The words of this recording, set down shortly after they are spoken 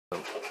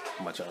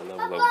I'm about to try to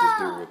level up this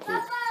dude real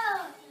quick.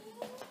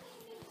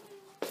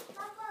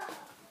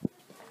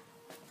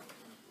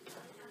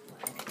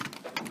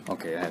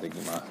 Okay, I had to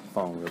get my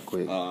phone real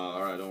quick.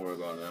 Alright, don't worry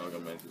about it. I'm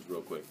gonna make this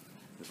real quick.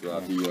 It's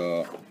got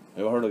the,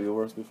 ever heard of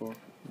yours before?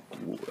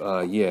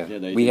 Yeah.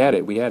 We had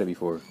it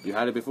before. You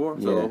had it before?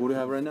 Yeah. So who do you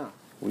have right now?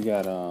 We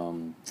got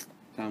Time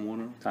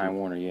Warner? Time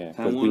Warner, yeah.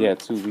 Time But Warner?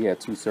 we had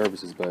two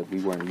services, but we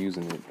weren't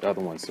using the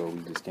other one, so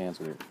we just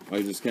canceled it. Oh,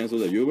 you just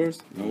canceled the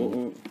Ubers?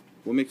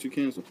 What makes you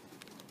cancel?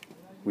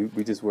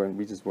 We just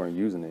weren't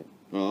using it.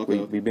 Oh, okay.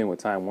 We've been with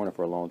Time Warner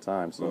for a long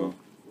time, so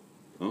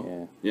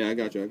Yeah, I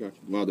got you.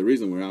 Well, the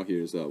reason we're out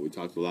here is we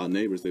talked to a lot of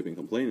neighbors. They've been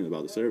complaining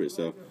about the service,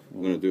 so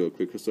we're going to do a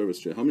quick service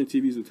check. How many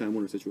TVs did Time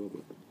Warner set you up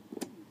with?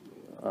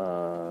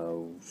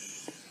 How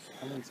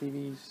many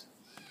TVs?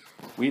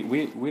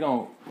 We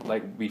don't,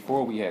 like,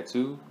 before we had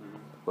two,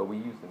 but we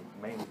used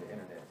mainly the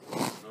internet.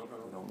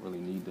 We don't really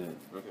need that.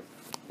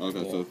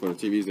 Okay, so for the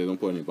TVs, they don't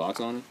put any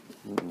box on it?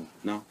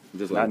 No?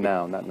 Just like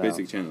not now.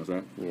 Basic channels,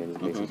 right? Yeah, just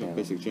basic channels.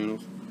 Basic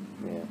channels?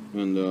 Yeah.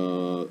 And,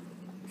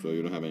 so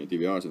you don't have any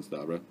DVRs and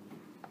stuff, right?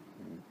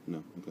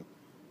 No, okay.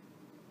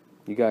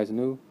 You guys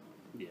new?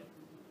 Yeah.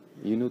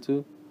 You new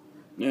too?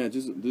 Yeah,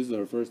 this is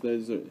our first day.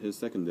 This is his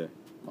second day.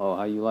 Oh,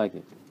 how you like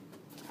it?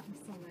 I'm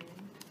still learning.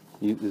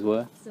 You is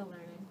what? Still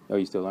learning. Oh,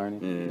 you still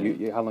learning?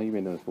 Yeah. How long you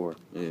been doing this for?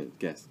 Yeah,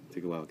 guess.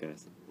 Take a wild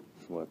guess.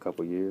 What, a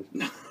couple years?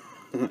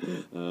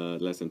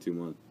 Less than 2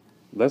 months.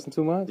 Less than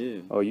 2 months?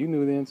 Yeah. Oh, you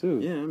new then too?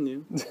 Yeah, I'm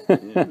new.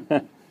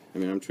 Yeah. I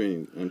mean, I'm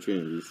training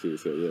these two,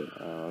 so yeah.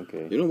 Oh,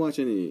 okay. You don't watch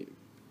any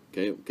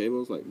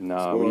cables like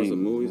Nah, sports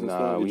and movies and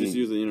stuff? You just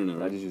use the internet,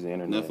 right? I just use the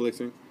internet.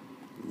 Netflixing?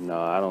 No,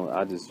 I don't.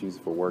 I just use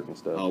it for work and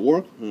stuff.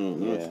 Work? Oh,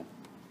 nice. Yeah.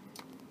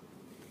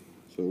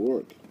 So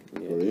work for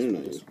the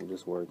internet.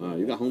 Just work.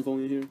 You got home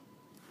phone in here?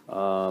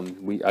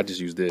 I just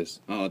use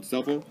this. Oh, the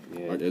cell phone?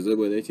 Yeah. Is it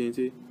with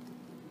AT&T?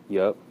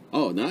 Yep.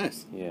 Oh,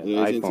 nice. Yeah.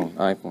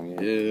 iPhone.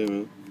 Yeah. Yeah,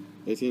 man.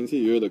 AT&T,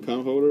 you're the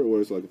account holder,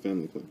 or it's like a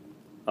family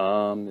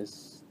plan?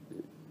 It's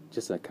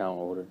just an account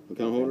holder.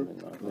 Account holder?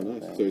 Oh,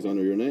 nice. So it's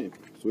under your name.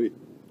 Sweet.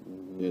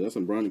 Yeah, that's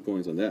some brownie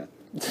points on that.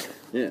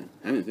 Yeah,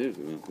 I mean,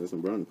 seriously, man, there's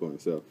some brownie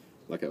points. So,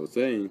 like I was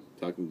saying,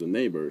 talking to the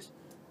neighbors,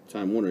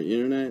 Time Warner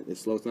internet, it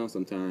slows down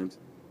sometimes.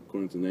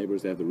 According to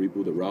neighbors, they have to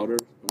reboot the router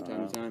from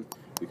time to time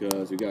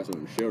because you guys are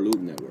on a share loop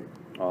network.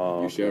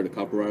 Oh, you share the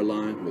copyright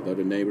line with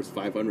other neighbors,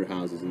 500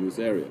 houses in this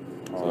area.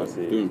 Oh,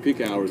 So during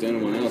peak hours,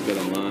 anyone else get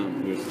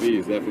online, your speed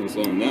is definitely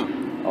slowing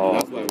down. Oh,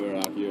 that's why we're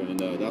out here, and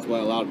that's why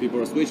a lot of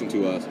people are switching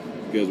to us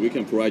because we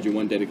can provide you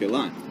one dedicated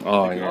line.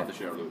 Oh, yeah. Off the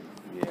share loop.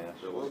 Yeah.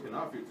 So what we can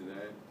offer you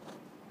today,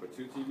 for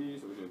 2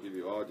 TVs, we're going to give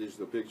you all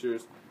digital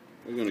pictures.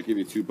 We're going to give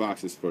you 2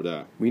 boxes for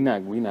that. We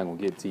not gonna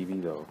get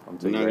TV though.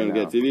 You're not going to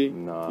get TV?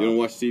 No. You don't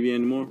watch TV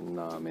anymore?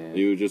 Nah, man.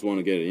 You just want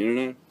to get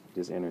internet?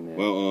 Just internet.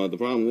 Well, the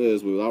problem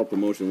is with our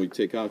promotion we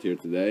take out here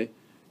today,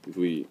 if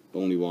we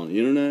only want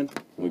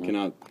internet, we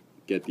cannot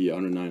get the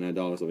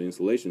 $199 of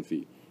installation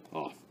fee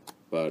off.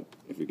 But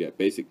if we get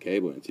basic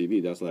cable and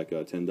TV, that's like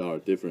a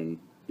 $10 difference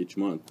each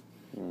month.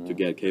 To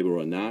get cable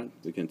or not,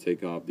 we can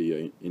take off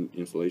the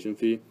installation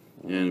fee,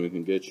 and we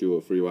can get you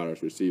a free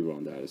wireless receiver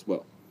on that as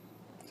well.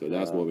 So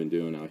that's what we've been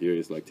doing out here.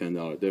 It's like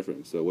 $10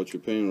 difference. So what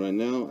you're paying right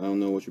now, I don't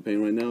know what you're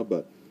paying right now,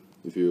 but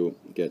if you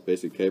get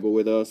basic cable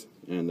with us,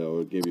 and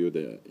we'll give you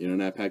the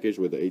internet package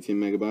with the 18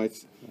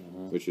 megabytes,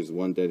 which is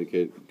 1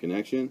 dedicated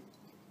connection,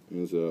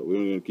 and we're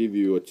going to give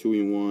you a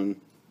 2-in-1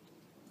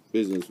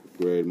 business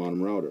grade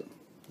modem router.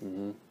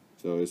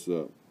 So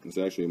it's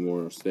actually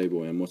more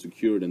stable and more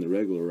secure than the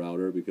regular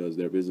router because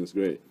they're business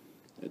grade.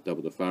 It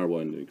double the firewall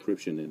and the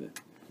encryption in it.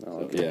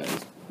 So yeah,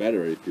 it's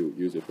better if you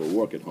use it for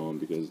work at home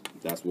because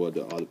that's what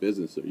the other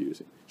businesses are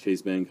using.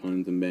 Chase Bank,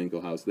 Huntington Bank,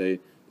 Ohio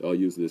State, they all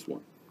use this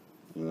one.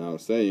 And I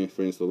was saying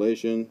for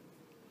installation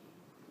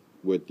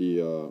with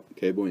the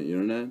cable and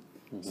internet,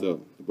 so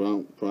the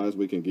brown price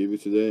we can give you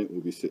today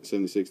will be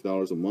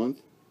 $76 a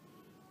month,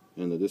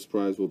 and this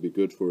price will be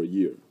good for a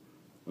year.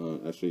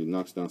 Actually, it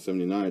knocks down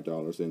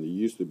 $79, and it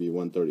used to be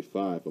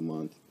 $135 a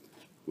month.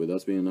 With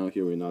us being out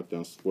here, we knock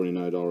down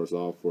 $49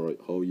 off for a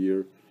whole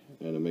year,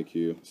 and it'll make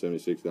you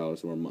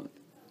 $76 for a month.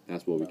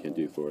 That's what we can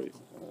do for you,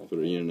 for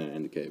the internet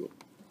and the cable.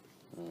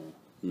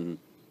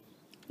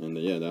 And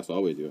yeah, that's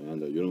all we do,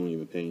 and you don't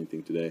even pay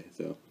anything today.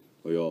 So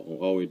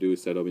all we do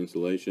is set up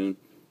installation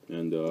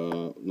and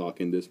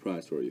lock in this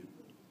price for you.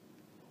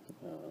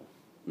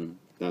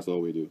 That's all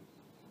we do.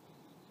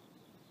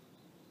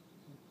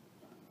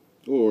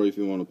 Or if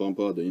you want to bump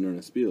up the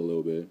internet speed a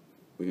little bit,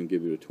 we can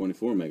give you the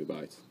 24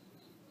 megabytes.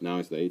 Now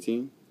it's the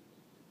 18.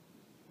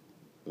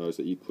 It's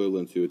the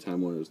equivalent to Time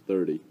Warner's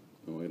 30.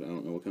 Oh wait, I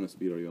don't know, what kind of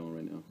speed are you on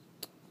right now?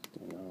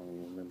 I don't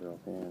even remember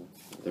offhand.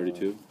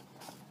 32?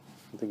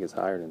 I think it's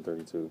higher than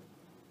 32.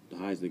 The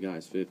highest they got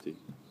is 50.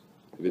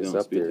 It's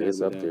up there.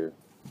 It's up there.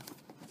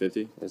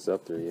 50? It's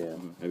up there, yeah.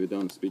 Have you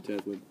done a speed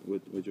test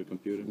with your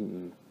computer?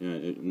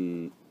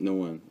 Yeah, no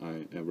one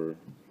I ever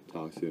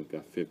talked to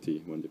got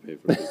 50 when they pay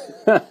for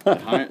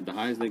 50. The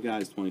highest they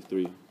got is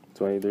 23.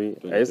 23?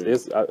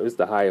 It's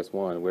the highest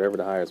one. Whatever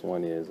the highest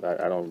one is. I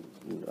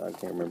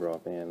can't remember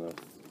offhand though.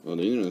 Oh,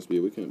 the internet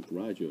speed, we can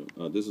provide you.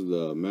 This is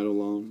the metal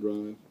long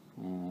drive.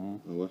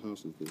 Mm-hmm. What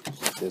house is this?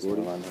 This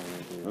 40? one I know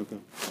right here. Okay.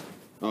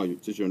 Oh,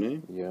 is this your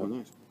name? Yeah. Oh,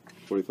 nice.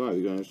 45.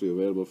 You can actually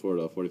available for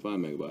the 45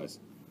 megabytes.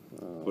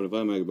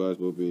 45 megabytes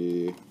will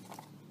be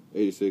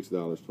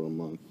 $86 for a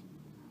month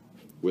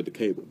with the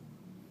cable.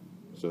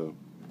 So.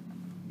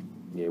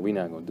 Yeah, we're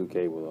not gonna do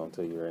cable though, I'll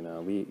tell you right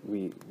now.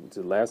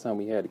 The last time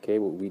we had the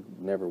cable, we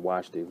never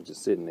watched it. It was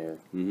just sitting there,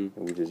 and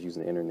we just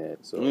using the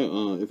internet. So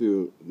yeah, if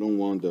you don't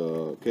want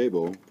the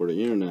cable for the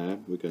internet,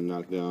 we can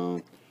knock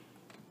down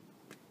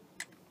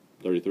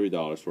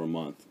 $33 for a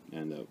month,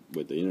 and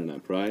with the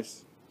internet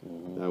price,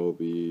 that will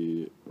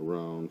be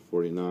around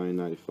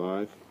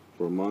 $49.95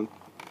 for a month.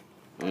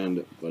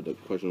 But the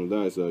question of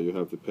that is you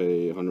have to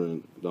pay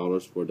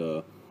 $100 for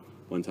the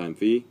one-time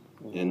fee.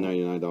 And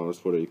 $99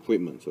 for the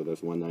equipment, so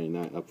that's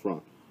 $199 up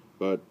front.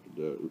 But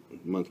the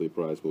monthly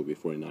price will be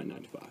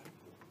 $49.95.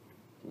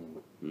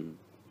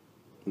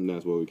 And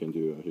that's what we can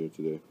do here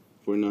today.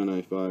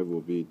 $49.95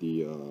 will be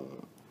the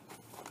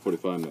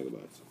 45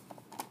 megabytes.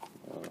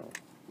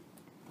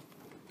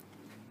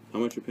 How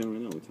much you paying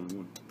right now with Time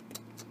Warner?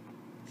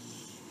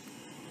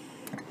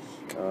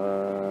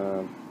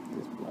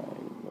 it's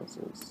like, what's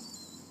it,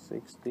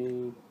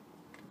 60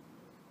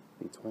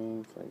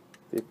 between like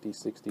 50,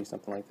 60,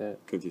 something like that.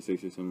 50,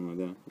 60, something like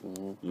that.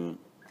 Yeah.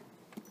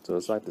 So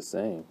it's like the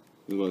same.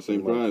 It's about the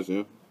same price,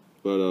 yeah.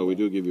 But we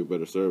do give you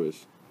better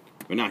service.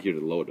 We're not here to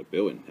lower the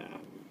bill in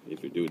half.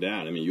 If you do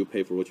that, I mean, you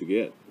pay for what you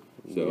get.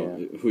 So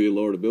if we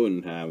lower the bill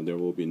in half, there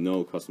will be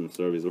no customer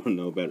service or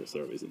no better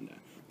service in that.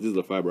 This is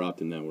the fiber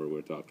optic network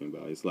we're talking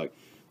about. It's like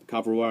the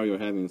copper wire you're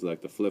having is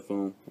like the flip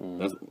phone.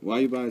 That's why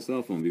you buy a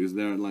cell phone, because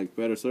they're like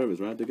better service,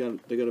 right? They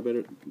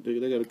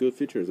got good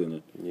features in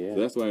it. Yeah.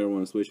 So that's why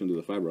everyone's switching to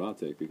the fiber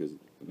optic, because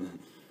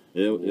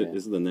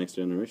this is the next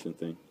generation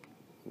thing.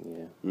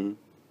 Yeah.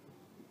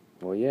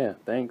 Well, yeah.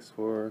 Thanks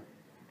for.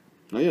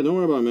 Oh yeah, don't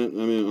worry about it, man.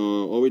 I mean,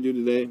 all we do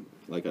today,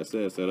 like I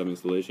said, set up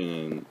installation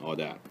and all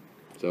that.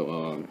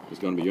 So it's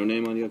gonna be your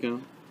name on the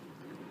account.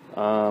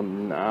 I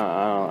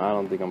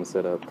don't think I'm gonna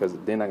set up, because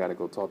then I gotta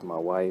go talk to my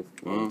wife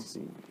and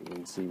see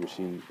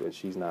what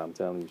she's not. I'm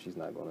telling you, she's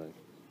not gonna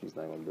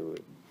do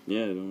it.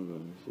 Yeah,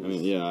 don't. I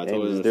mean, yeah, I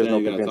told her there's no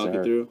you gotta talk convincing it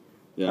her. through.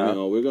 Yeah, I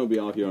mean, we're gonna be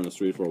out here on the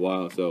street for a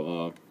while,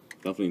 so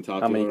definitely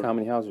talk to her. How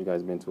many houses you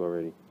guys been to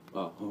already?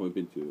 Oh, we've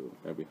been to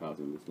every house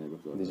in this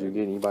neighborhood. Did you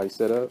get anybody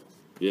set up?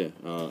 Yeah,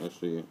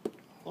 actually,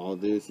 all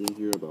this in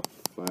here, about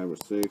 5 or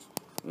 6.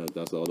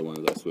 That's all the ones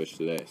I switched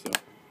today. So.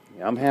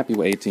 Yeah, I'm happy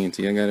with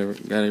AT&T. I got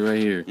it right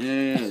here.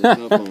 Yeah, that's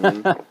cell phone,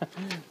 man.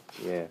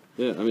 Yeah.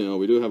 Yeah, I mean,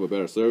 we do have a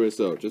better service,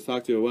 so just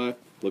talk to your wife,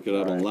 look it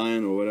up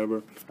online or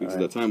whatever, because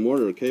the Time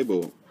Warner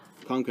cable,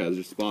 Comcast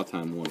just bought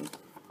Time Warner.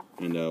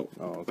 And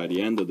by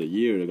the end of the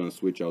year, they're going to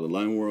switch out the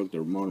line work,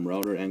 their modem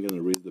router, and going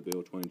to raise the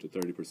bill 20 to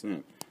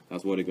 30%.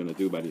 That's what they're going to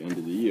do by the end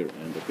of the year.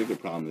 And the bigger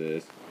problem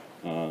is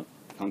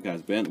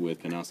Comcast bandwidth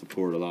cannot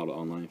support a lot of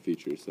online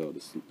features, so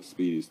the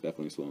speed is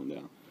definitely slowing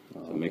down.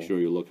 So make sure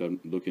you look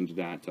into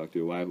that, talk to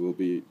your wife. We'll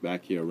be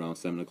back here around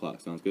 7 o'clock.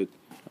 Sounds good?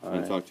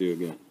 And talk to you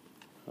again.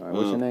 All right,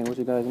 what's your name? What's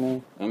your guy's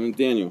name? I'm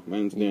Daniel. My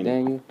name's Daniel.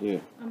 Daniel?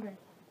 Yeah.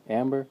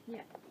 Amber?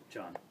 Yeah.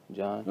 John?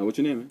 What's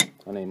your name, man?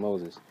 My name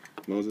Moses.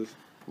 Moses?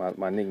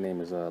 My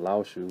nickname is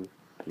Lao Shu.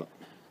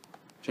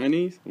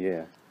 Chinese?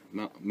 Yeah.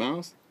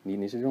 Mouse?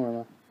 你是中文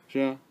吗？是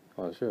啊。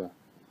哦，是。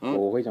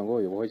我会讲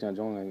国语，我会讲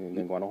中文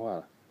跟广东话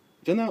了。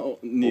真的？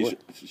你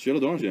学了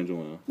多长时间中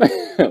文啊？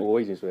我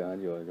已经学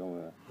很久了中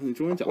文了。你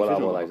中文讲我老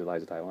婆来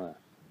自台湾。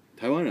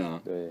台湾人啊？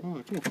对。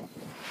啊，这么好，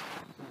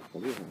好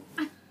厉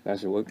害。但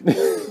是我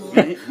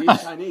His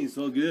Chinese is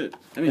so good.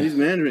 I mean, his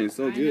Mandarin is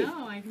so good. I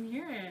know, I can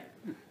hear it.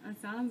 That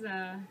sounds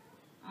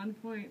on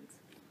point.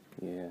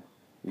 Yeah.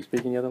 You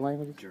speak any other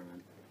languages?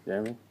 German.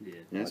 German?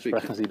 Yeah.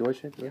 Sprechen Sie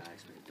Deutsch? Ja,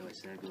 ich spreche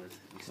Deutsch sehr gut.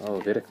 Oh,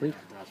 wirklich?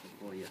 Das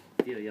bevor, ja.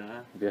 Dir,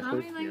 ja. How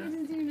many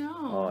languages do you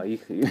know? Oh,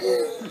 ich. Do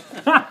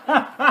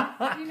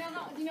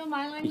you know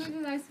my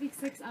languages? I speak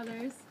 6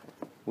 others.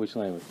 Which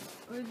language?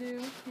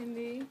 Urdu,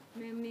 Hindi,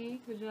 Memni,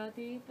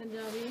 Gujarati,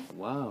 Punjabi.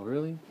 Wow,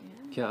 really?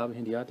 Yeah. क्या आप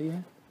हिंदी आती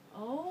है?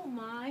 Oh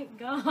my Wait,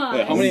 god.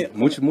 how many?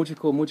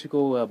 मुझको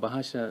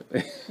भाषा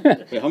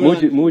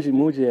मुझे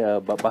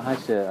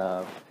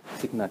भाषा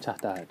सीखना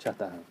चाहता है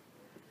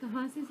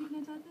कहाँ से सीखना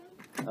चाहते हैं?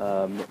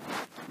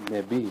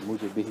 मैं भी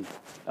मुझे भी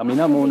I mean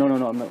no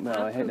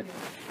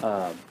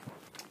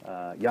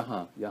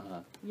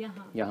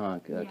यहाँ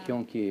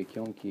क्योंकि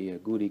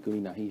गुरी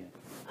नहीं है.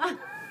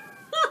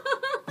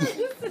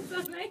 This is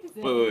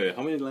amazing. Wait.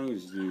 How many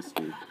languages do you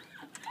speak?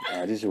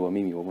 这是我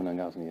秘密，我不能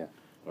告诉你的。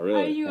 Oh,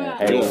 really?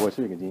 Are you 我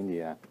是个间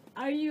谍啊，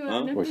 Are you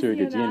an 我是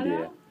个间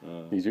谍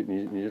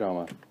aficionado?，你知道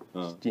吗？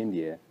间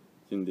谍。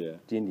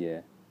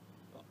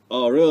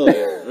 Oh, really?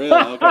 Really?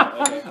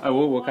 Okay. 哎，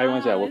我开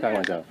玩笑， Wow, 我开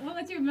玩笑。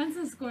 What's your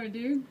Mensa score,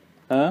 dude?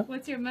 Huh?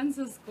 What's your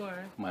Mensa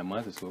score? My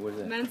Mensa score, what is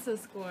that? Mensa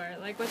score.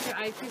 Like, what's your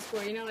IQ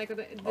score? You know, like,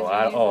 the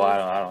I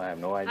don't have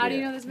no idea. How do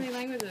you know this many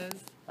languages?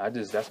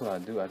 That's what I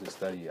do. I just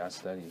study.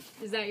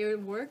 Is that your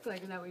work?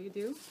 Like, is that what you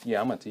do?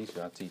 Yeah, I'm a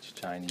teacher. I teach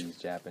Chinese,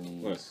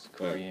 Japanese,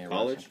 Korean,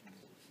 college? Russian.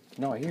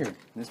 No, here.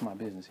 This is my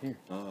business here.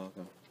 啊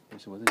，OK， 这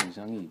是我自己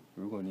生意。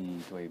如果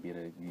你对别的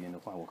语言的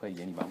话，我可以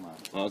给你帮忙。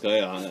啊，可以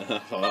啊，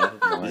好啊，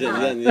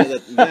你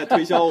在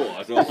推销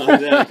我是吧？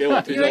你在给我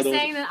推 You 销 were 东西。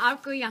 saying that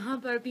आपको यहाँ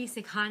पर भी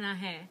सिखाना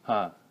है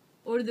हाँ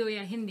उर्दू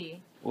या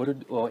हिंदी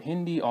और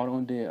हिंदी और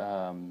उनके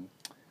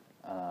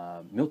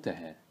मिलते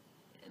हैं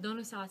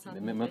दोनों साथ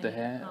मिलते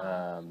हैं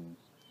हाँ.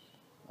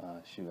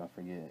 shoot I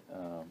forget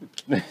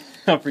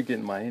I'm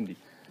forgetting my Hindi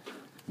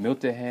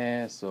मिलते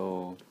हैं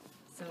so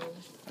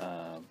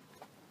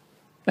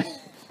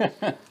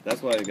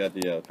That's why I got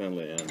the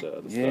family and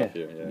the Yeah, stuff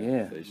here.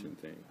 yeah. Station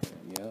thing.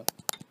 yeah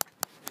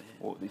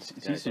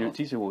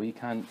其实我一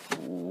看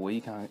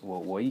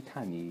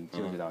你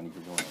就知道你是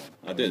中国人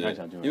啊，对对看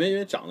上去，因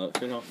为长得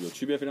非常有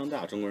区别非常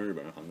大，中国人、日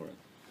本人、韩国人，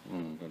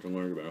中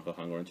国人、日本人和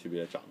韩国人区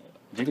别长得。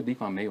这个地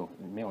方没有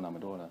那么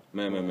多了，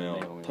没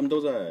有，他们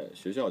都在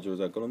学校，就是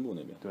在哥伦布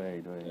那边。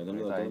对，他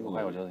们在哥伦布。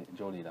还有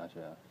州立大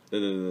学。对。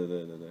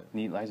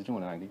你来自中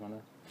国的哪个地方呢？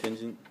天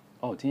津。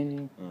哦，天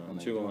津。你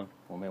去过吗？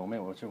我没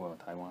有，我去过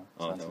台湾。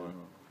啊，台湾。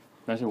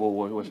但是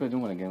我学中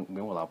国人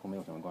跟我老婆没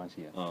有什么关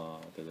系啊。啊，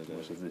对。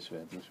我是自学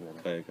的。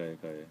可以。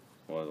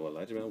我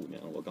来这边5年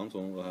了，我刚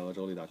从俄亥俄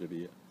州立大学毕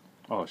业。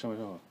哦，什么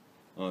时候？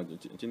啊，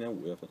今年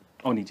5月份。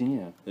哦，你今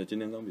年？对，今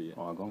年刚毕业。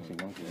哇，恭喜！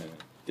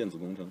电子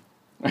工程。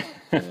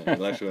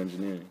Electrical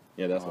engineering.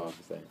 Yeah, that's what I was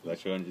saying.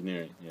 Electrical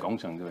engineering. 工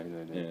程，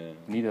对。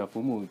你的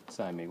父母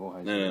在美国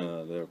还是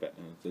？No,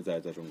 they're 在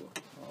中国。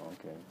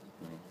OK。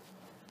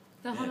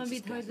तो हम अभी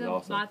थोड़ी देर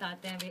बाद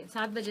आते हैं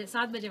 7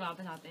 बजे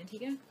वापस आते हैं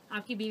ठीक है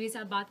आपकी बीवी से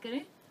आप बात करें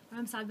और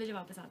हम 7 बजे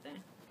वापस आते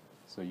हैं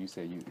So you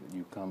say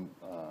you come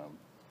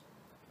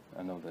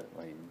I know that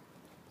like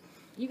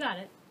You got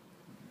it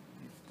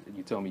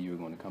you told me you were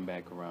going to come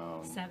back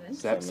around 7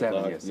 7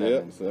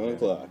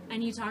 o'clock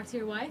And you talk to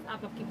your wife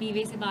आप आपकी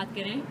बीवी से बात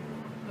करें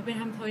और फिर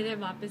हम थोड़ी देर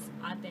वापस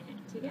आते हैं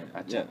ठीक है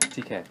अच्छा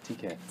ठीक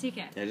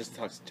है Yeah, just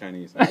talk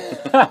Chinese.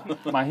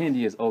 My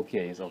Hindi is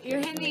okay. It's okay.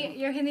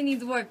 Your Hindi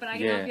needs work but I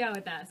can help you out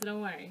with that so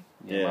don't worry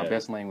Yeah, my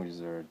best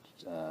languages are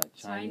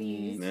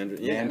Chinese,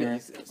 Mandarin. I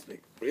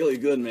speak really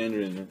good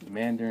Mandarin.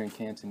 Mandarin,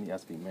 Cantonese. I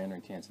speak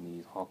Mandarin,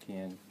 Cantonese,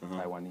 Hokkien,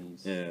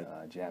 Taiwanese,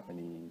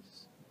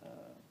 Japanese,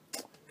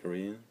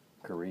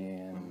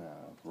 Korean,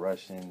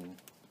 Russian,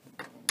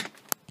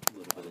 A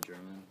little bit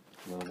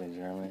of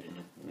German.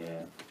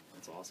 Yeah.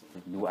 That's awesome.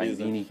 New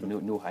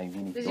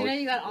Haivini. Did you know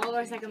you got all of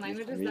our second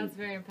languages? That's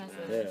very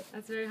impressive. Yeah.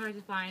 That's very hard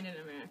to find in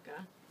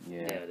America.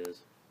 Yeah. It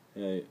is.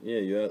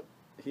 Yeah,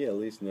 he at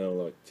least know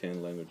like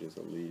 10 languages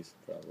at least,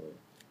 probably.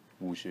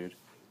 50，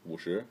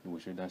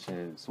但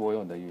是所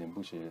有的语言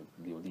不是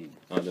流利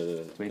的。啊，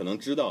对，可能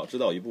知道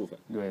一部分。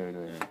对。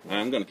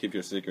I'm gonna keep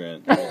your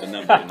secret. The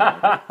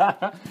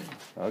number.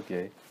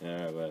 Okay.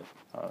 Yeah, but.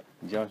 好，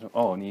你这样说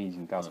哦，你已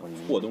经告诉我你。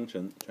霍东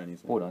城 Chinese.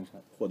 霍东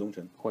城。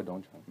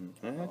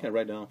I can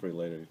write down for you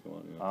later if you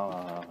want.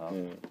 好。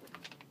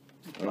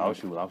 Yeah. 老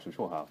鼠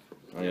绰号。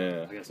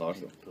Yeah, I got老 some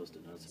鼠。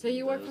post-it notes. So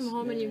you work from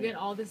home and you get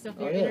all this stuff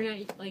on your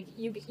internet. Like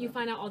you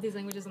find out all these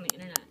languages on the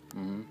internet.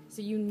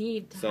 So you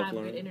need to have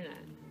good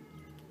internet.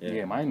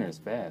 Yeah, my internet is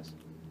fast.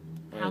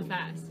 How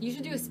fast? You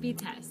should do a speed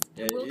test.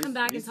 And we'll come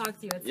back and talk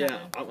to you at 7.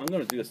 Yeah, I'm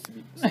gonna do a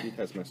speed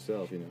test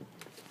myself.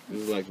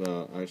 This is like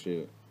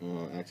actually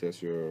access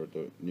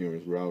the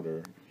nearest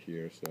router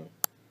here. So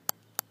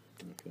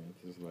okay,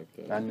 this is like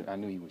that. I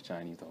knew he was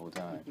Chinese the whole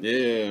time.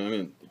 Yeah, I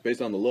mean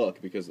based on the look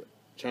because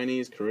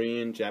Chinese,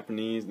 Korean,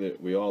 Japanese,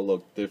 we all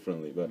look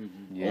differently, but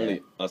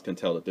only us can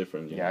tell the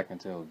difference. Yeah, I can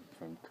tell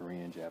from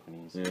Korean,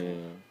 Japanese,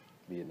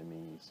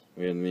 Vietnamese.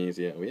 Vietnamese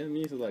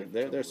is like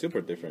they're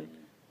super different.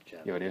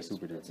 Yeah, they're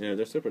super different. Yeah,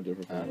 they're super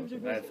different. I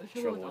have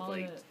trouble with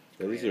like.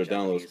 So this is your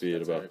download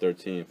speed about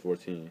 13,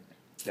 14.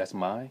 That's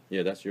mine?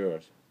 Yeah, that's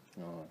yours.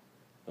 Oh.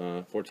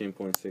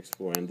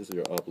 14.64, and this is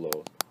your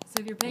upload. So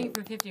if you're paying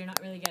for 50, you're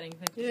not really getting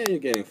 50. Yeah, you're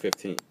getting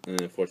 15 and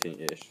then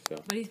 14-ish. So.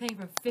 But he's paying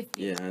for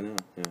 50. Yeah, I know.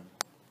 Yeah.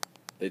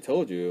 They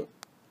told you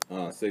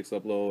 6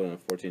 upload and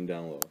 14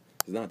 download.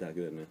 It's not that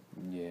good, man.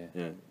 Yeah.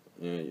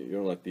 Yeah,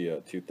 you're like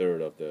the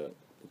 2/3 of the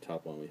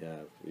top one we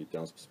have. We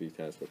down speed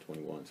test for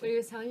 21. So. What he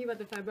was telling you about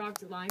the fiber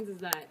optic lines is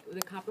that with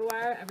the copper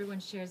wire, everyone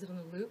shares it on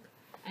the loop.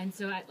 And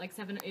so at like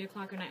 7 or 8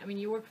 o'clock at night, I mean,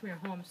 you work from your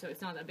home, so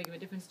it's not that big of a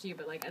difference to you.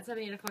 But like at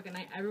 7, 8 o'clock at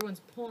night, everyone's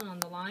pulling on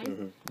the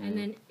line, and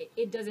then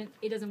it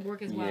doesn't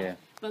work as well. Yeah.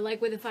 But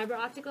like with a fiber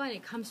optic line,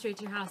 it comes straight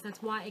to your house.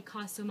 That's why it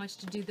costs so much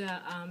to do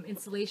the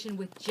installation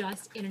with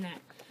just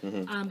internet.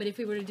 But if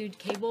we were to do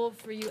cable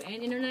for you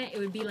and internet, it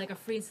would be like a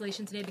free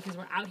installation today because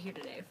we're out here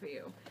today for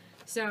you.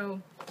 So.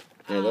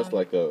 Yeah, that's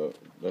like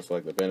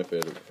the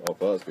benefit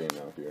of us being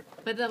out here.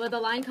 But the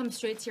line comes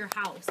straight to your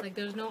house. Like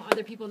there's no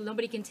other people.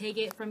 Nobody can take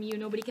it from you.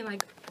 Nobody can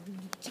like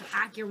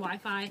hack your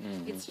Wi-Fi.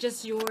 It's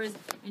just yours,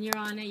 and you're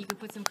on it. You can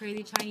put some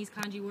crazy Chinese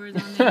kanji words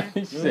on there.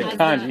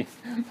 Kanji.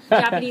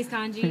 Japanese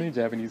kanji.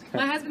 Japanese kanji.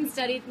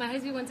 My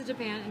husband went to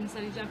Japan and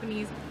studied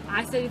Japanese.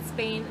 I studied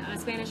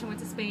Spanish and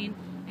went to Spain.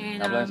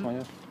 And ¿Habla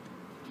español?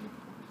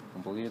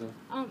 Un poquito.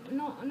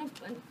 No,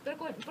 pero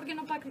porque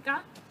no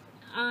practica.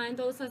 En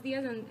todos los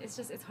días, and it's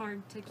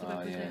hard to keep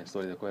up with it.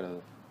 Estoy de acuerdo.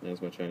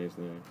 That's my Chinese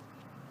name.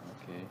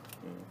 Okay.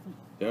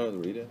 You know how to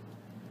read it?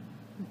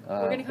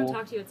 We're gonna come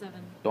talk to you at 7.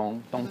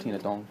 冬天的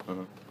冬，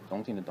 Uh-huh.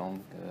 冬天的冬，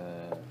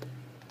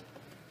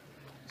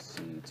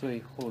是最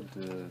后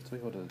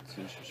的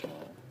字是什么？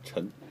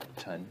辰。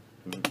辰。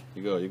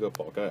一个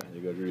宝盖，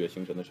一个日月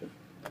星辰的辰。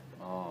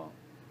哦。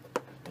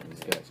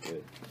This guy's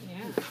good.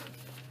 Yeah.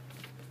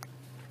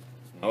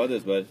 How about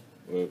this, bud?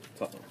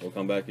 We'll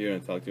come back here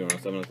and talk to you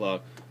around 7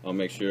 o'clock. I'll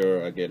make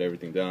sure I get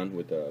everything done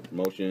with the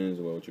promotions,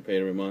 what you pay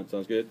every month.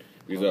 Sounds good?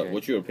 Because Okay.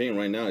 What you're paying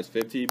right now is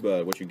 50,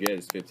 but what you get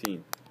is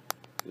 15.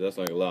 That's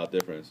like a lot of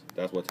difference.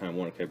 That's what Time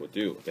Warner Cable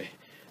do.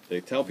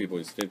 They tell people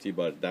it's 50,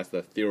 but that's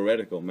the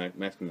theoretical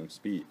maximum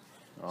speed.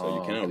 So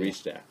you cannot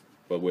reach that.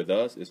 But with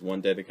us, it's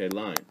one dedicated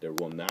line. There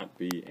will not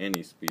be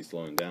any speed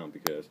slowing down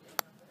because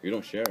you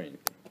don't share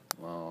anything.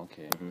 Oh,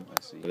 okay.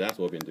 I see. So that's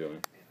what we've been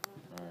doing.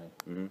 All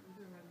right.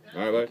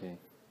 All right, bud. Okay.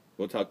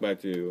 We'll talk back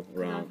to you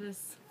around.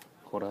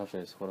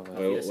 خداحافظ.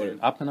 What?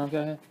 आपका नाम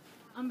क्या है?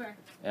 Umber.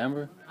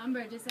 Amber?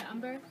 Umber. Just say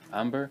Umber.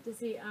 Amber? To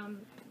see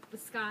the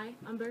sky.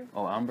 Umber.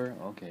 Oh, Amber.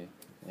 Okay.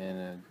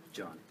 And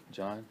John.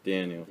 John?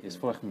 Daniel. It's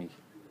Fahmi.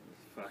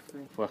 Fuck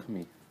me.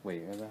 Fahmi.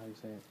 Wait, is that how you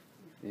say it?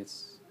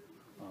 It's.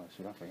 Oh,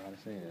 shoot, I forgot how to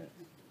say that.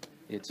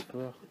 It's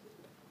Fah.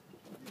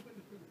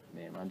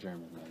 Man, my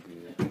German's not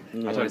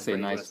good. I try to say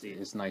pretty nice. rusty.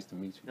 It's nice to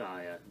meet you. Oh,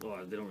 yeah.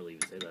 Well, they don't really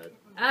even say that.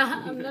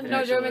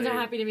 No Germans are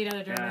happy to meet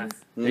other Germans.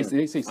 They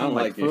say something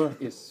like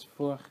like it.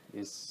 Fah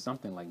is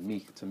something like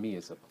me. To me,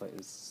 it's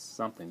it's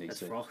something they That's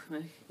say. frog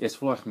me? It's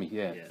Fahmi,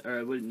 yeah. Yeah. Or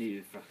it wouldn't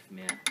need frog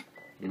me.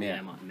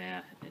 Meh.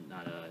 Meh, and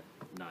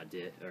not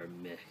dit, or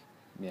meh.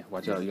 Yeah,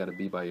 watch out, you got a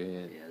bee by your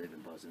head. Yeah, they've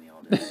been buzzing me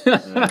all day.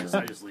 So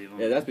I just leave them.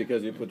 Yeah, that's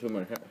because you put too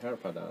much hair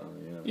product on.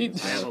 You know.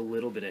 I have a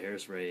little bit of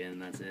hairspray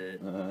and that's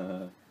it.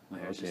 My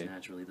hair's just okay.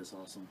 naturally this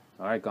awesome.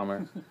 All right,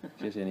 Gomer.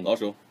 谢谢你。老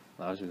鼠，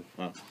老鼠。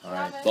啊， All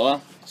right. 走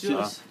了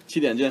Cheers. 7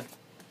点见。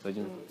再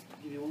见。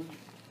 Give you one?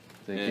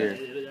 Take Yeah. care.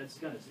 I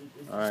just got it.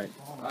 All right.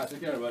 All right,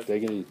 take care, bud.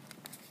 Take it easy.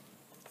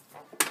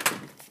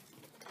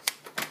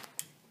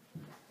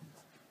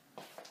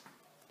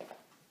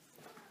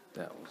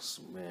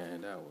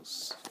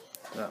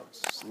 That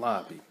was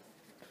sloppy.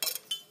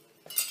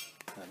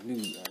 I knew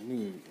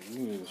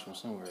it was from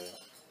somewhere.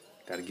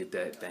 Gotta get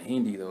that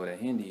Hindi though. That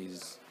Hindi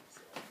is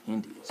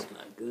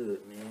not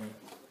good, man.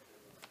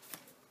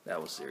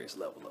 That was serious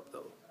level up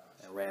though.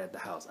 And right at the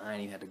house, I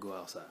ain't even had to go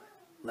outside.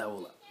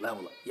 Level up.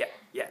 Yeah.